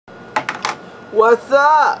What's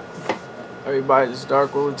up? Everybody, it's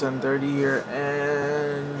Dark World 1030 here,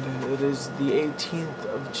 and it is the 18th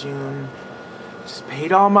of June. Just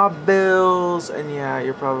paid all my bills, and yeah,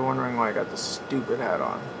 you're probably wondering why I got this stupid hat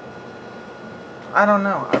on. I don't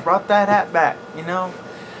know. I brought that hat back, you know,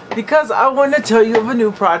 because I want to tell you of a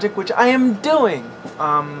new project which I am doing.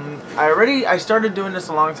 I started doing this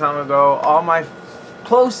a long time ago. All my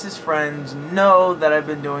closest friends know that I've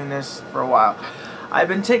been doing this for a while. I've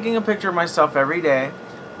been taking a picture of myself every day.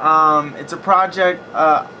 It's a project.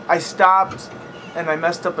 I stopped and I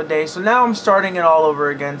messed up a day, so now I'm starting it all over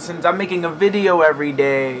again. Since I'm making a video every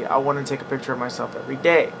day, I want to take a picture of myself every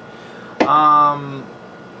day. I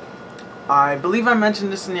believe I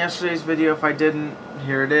mentioned this in yesterday's video. If I didn't,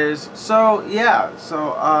 here it is. So yeah,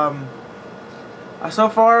 so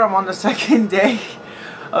far I'm on the second day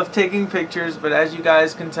of taking pictures, but as you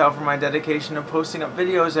guys can tell from my dedication of posting up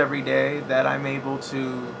videos every day, that I'm able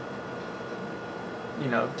to, you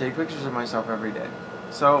know, take pictures of myself every day.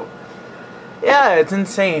 So yeah, it's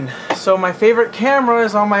insane. So my favorite camera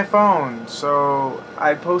is on my phone, so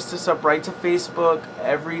I post this up right to Facebook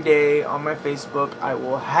every day. On my Facebook I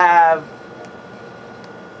will have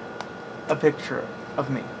a picture of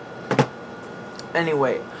me.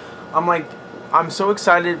 Anyway, I'm so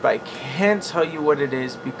excited, but I can't tell you what it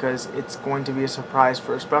is because it's going to be a surprise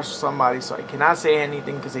for a special somebody, so I cannot say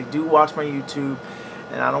anything because they do watch my YouTube,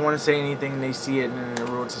 and I don't want to say anything and they see it and it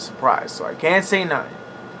ruins the surprise, so I can't say nothing.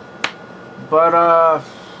 But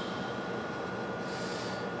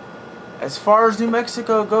as far as New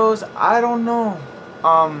Mexico goes, I don't know.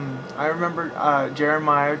 I remember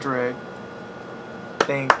Jeremiah Drigg.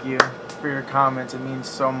 Thank you for your comments. It means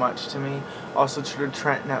so much to me. Also to the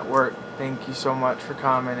Trent Network, thank you so much for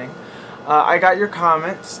commenting. I got your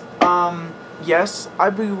comments. Yes,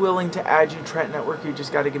 I'd be willing to add you, Trent Network. You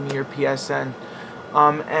just got to give me your PSN.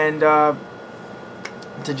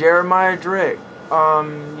 To Jeremiah Drigg,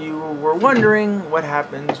 you were wondering what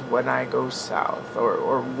happens when I go south,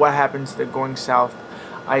 or what happens to the going south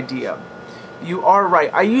idea. You are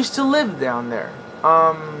right. I used to live down there.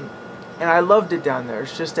 And I loved it down there.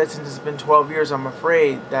 It's just that since it's been 12 years, I'm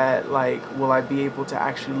afraid that, like, will I be able to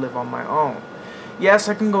actually live on my own? Yes,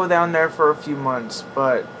 I can go down there for a few months,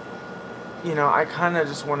 but, you know, I kind of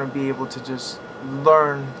just want to be able to just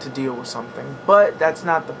learn to deal with something. But that's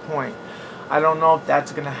not the point. I don't know if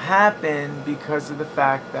that's going to happen because of the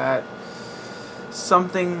fact that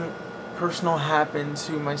something personal happened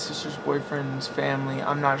to my sister's boyfriend's family.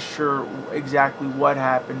 I'm not sure exactly what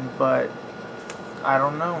happened, but I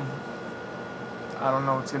don't know. I don't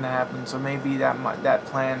know what's going to happen, so maybe that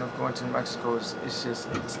plan of going to New Mexico is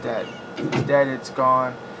it's dead. It's dead, it's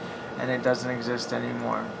gone, and it doesn't exist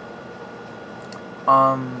anymore.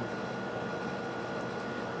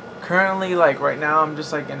 Currently, like, right now, I'm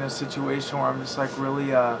just, like, in a situation where I'm just, like,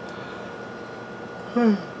 really,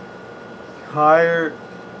 tired,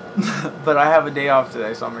 but I have a day off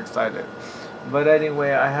today, so I'm excited. But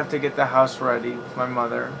anyway, I have to get the house ready with my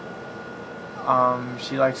mother.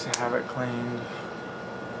 She likes to have it cleaned.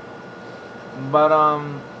 But,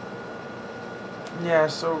 yeah,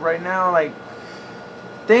 so right now, like,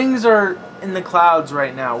 things are in the clouds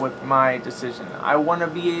right now with my decision. I want to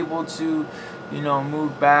be able to, you know,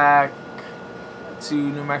 move back to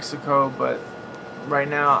New Mexico, but right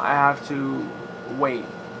now I have to wait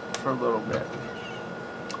for a little bit.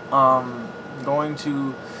 Going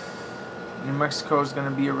to New Mexico is going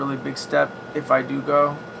to be a really big step if I do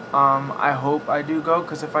go. I hope I do go,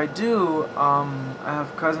 because if I do, I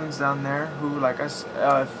have cousins down there who, like if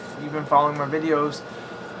you've been following my videos,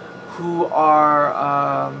 who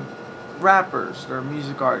are rappers, they're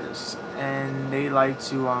music artists, and they like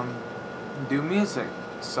to do music,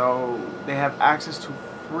 so they have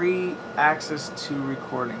free access to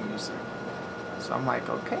recording music. So I'm like,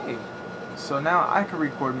 okay, so now I can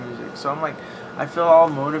record music. So I'm like, I feel all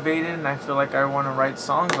motivated, and I feel like I want to write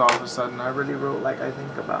songs all of a sudden. I already wrote, like, I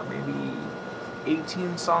think about maybe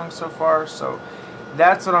 18 songs so far, so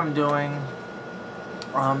that's what I'm doing.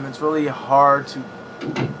 It's really hard to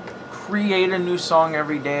create a new song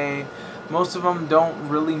every day. Most of them don't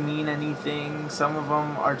really mean anything. Some of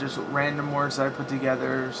them are just random words that I put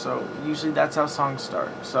together, so usually that's how songs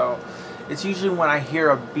start. So it's usually when I hear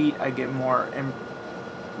a beat I get more, and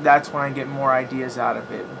that's when I get more ideas out of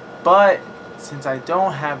it. But since I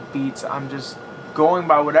don't have beats, I'm just going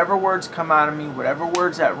by whatever words come out of me, whatever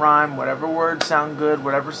words that rhyme, whatever words sound good,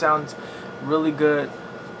 whatever sounds really good.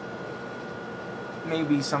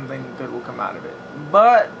 Maybe something good will come out of it.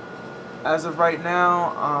 But as of right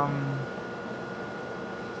now,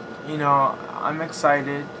 you know, I'm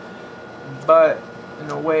excited, but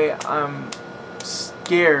in a way I'm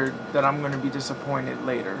scared that I'm going to be disappointed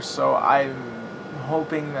later. So I'm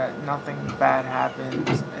hoping that nothing bad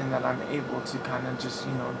happens and that I'm able to kind of just,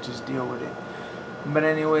 you know, just deal with it. But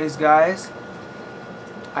anyways, guys,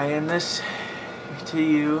 I end this to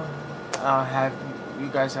you. Have you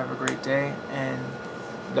guys have a great day, and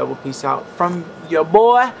double peace out from your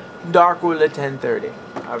boy Dark Ruler 1030.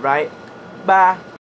 All right, bye.